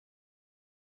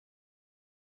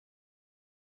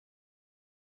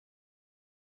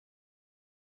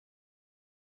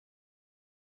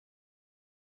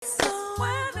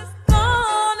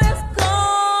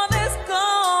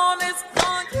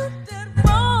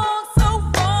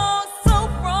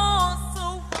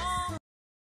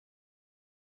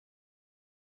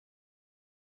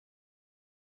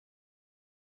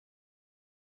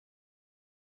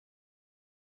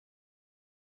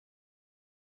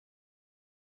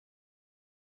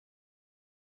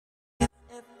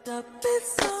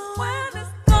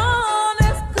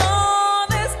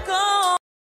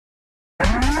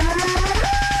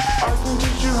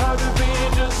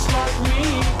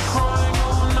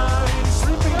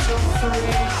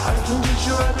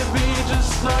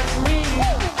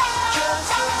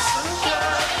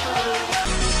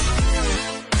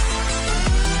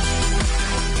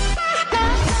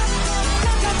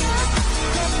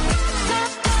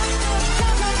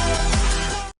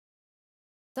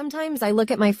Sometimes I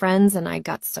look at my friends and I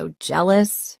got so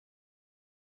jealous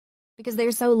because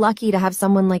they're so lucky to have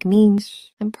someone like me.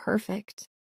 I'm perfect.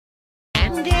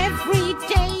 And every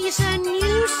day's a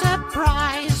new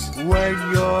surprise when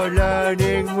you're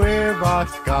learning with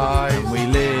us guys. We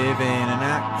live in an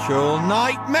actual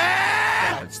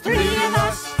nightmare. It's three of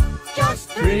us, just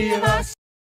three of us.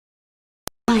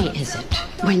 Why is it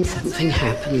when something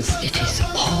happens, it is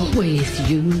always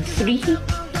you three?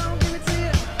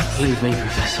 Believe me,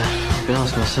 Professor, I've been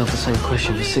asking myself the same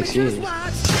question for 6 years.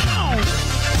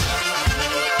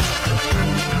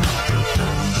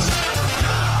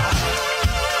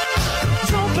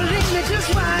 Don't believe me,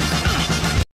 just watch.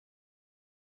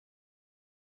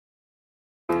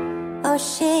 Oh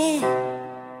shit,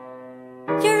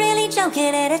 you're really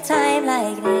joking at a time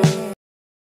like this.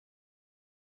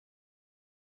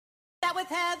 That with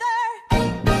Heather.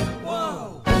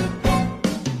 Whoa.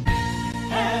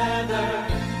 Heather,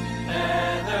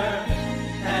 Heather,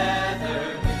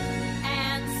 Heather.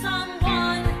 And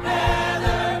someone.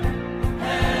 Heather,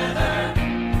 Heather,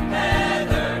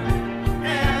 Heather.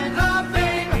 And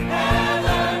nothing.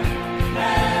 Heather,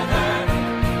 Heather,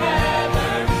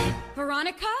 Heather.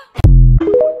 Veronica?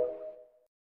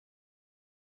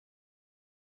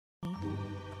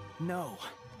 No.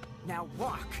 Now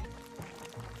walk.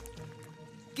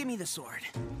 Give me the sword.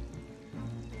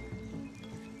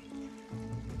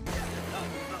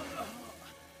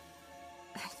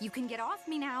 You can get off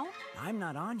me now. I'm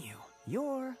not on you.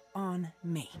 You're on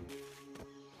me.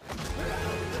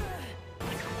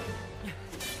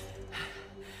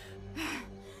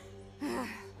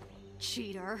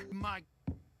 Cheater. My...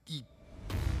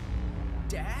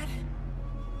 Dad?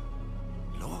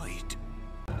 Lloyd.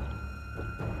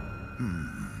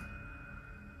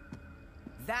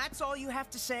 That's all you have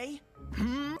to say?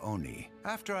 Oni,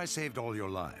 after I saved all your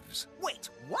lives. Wait,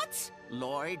 what?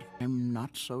 Lloyd? I'm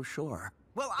not so sure.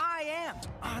 Well, I am.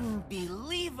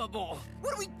 Unbelievable.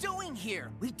 What are we doing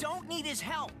here? We don't need his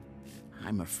help.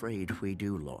 I'm afraid we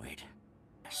do, Lloyd.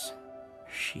 Yes,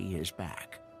 she is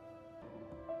back.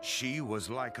 She was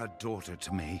like a daughter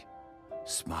to me.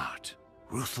 Smart,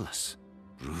 ruthless,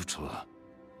 brutal.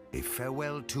 A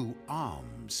farewell to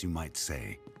arms, you might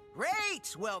say.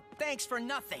 Great! Well, thanks for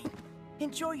nothing.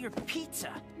 Enjoy your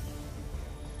pizza.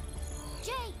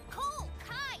 Jay, Cole,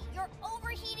 Kai, you're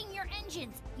overheating your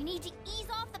engines. You need to ease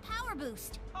off the power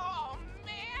boost. Oh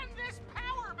man, this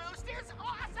power boost is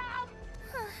awesome!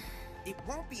 It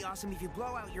won't be awesome if you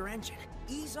blow out your engine.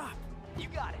 Ease up. You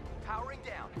got it. Powering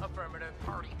down. Affirmative,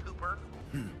 party pooper.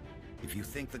 If you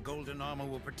think the golden armor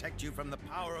will protect you from the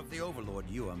power of the Overlord,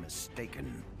 you are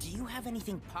mistaken. Do you have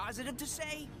anything positive to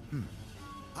say?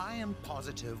 I am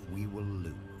positive we will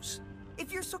lose.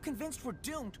 If you're so convinced we're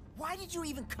doomed, why did you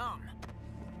even come?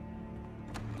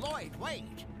 Lloyd,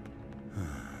 wait.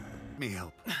 Let me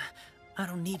help. I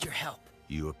don't need your help.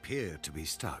 You appear to be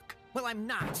stuck. Well, I'm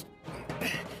not.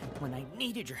 When I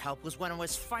needed your help was when I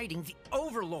was fighting the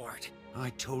Overlord. I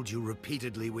told you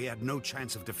repeatedly we had no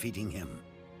chance of defeating him.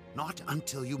 Not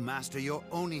until you master your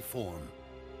Oni form.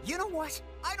 You know what?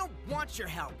 I don't want your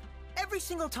help. Every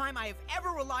single time I have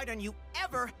ever relied on you,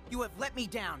 you have let me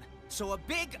down. So a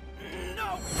big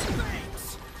no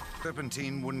thanks!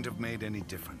 Serpentine wouldn't have made any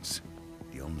difference.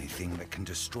 The only thing that can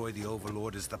destroy the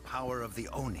Overlord is the power of the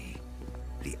Oni.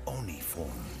 The Oni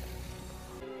form.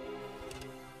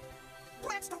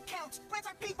 Plants don't count! Plants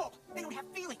are people! They don't have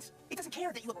feelings! It doesn't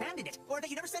care that you abandoned it, or that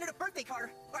you never sent it a birthday card,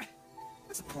 or...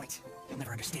 What's the point? You'll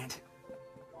never understand.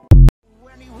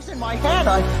 When he was in my head,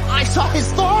 I saw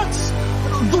his thoughts!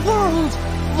 The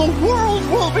world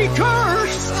will be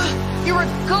cursed! You're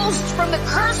a ghost from the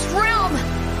cursed realm!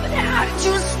 But how did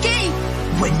you escape?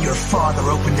 When your father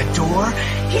opened the door,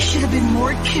 he should have been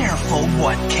more careful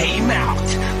what came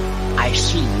out. I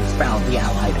see you found the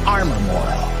Allied armor,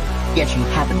 Moro. Yet you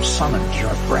haven't summoned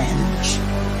your friends.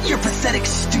 Your pathetic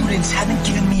students haven't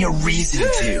given me a reason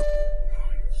to.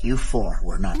 You four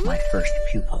were not my first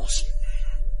pupils.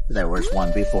 There was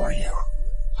one before you.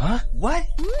 Huh? What?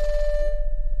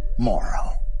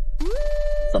 Moro,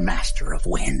 the Master of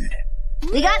Wind.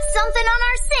 We got something on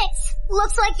our six.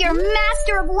 Looks like your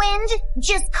Master of Wind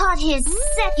just caught his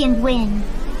second wind.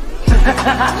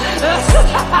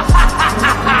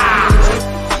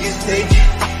 You think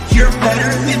you're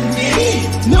better than me?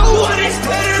 No one is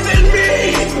better than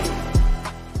me!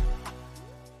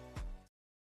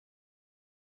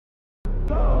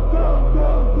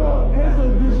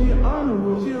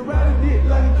 She eradicated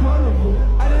like a carnival.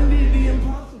 I done did the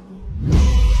impossible.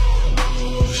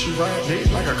 She ride dick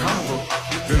like a carnival.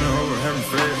 Feeling over, having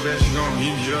flashbacks, she gon'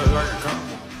 eat you up like a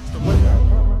carnival.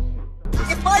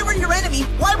 If I were your enemy,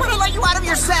 why would I let you out of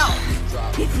your cell?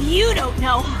 If you don't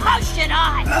know, how should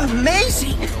I?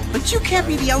 Amazing! But you can't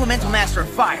be the elemental master of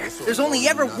fire. There's only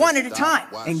ever one at a time,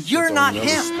 and you're not him.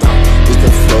 It's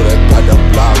the flow that got the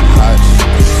block hot.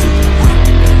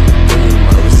 Give me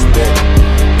my respect.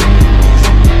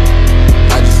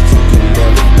 I just took it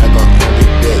down like on every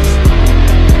bitch.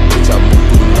 Bitch, I moved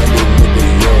through London with the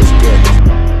young sketch.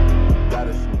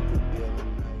 Gotta sneak it down.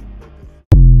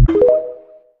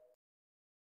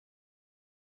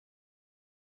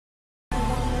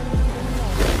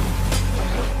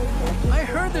 I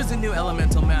heard there's a new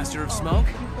elemental master of smoke.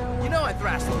 You know I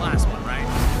thrashed the last one, right?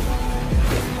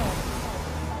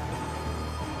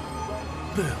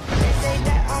 Boom.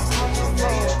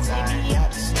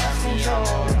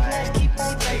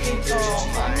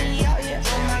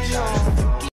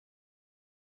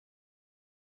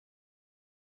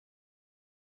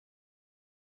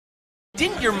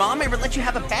 Didn't your mom ever let you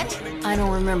have a pet? I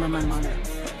don't remember my mother.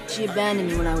 She abandoned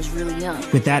me when I was really young.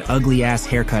 With that ugly-ass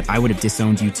haircut, I would have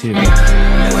disowned you too. You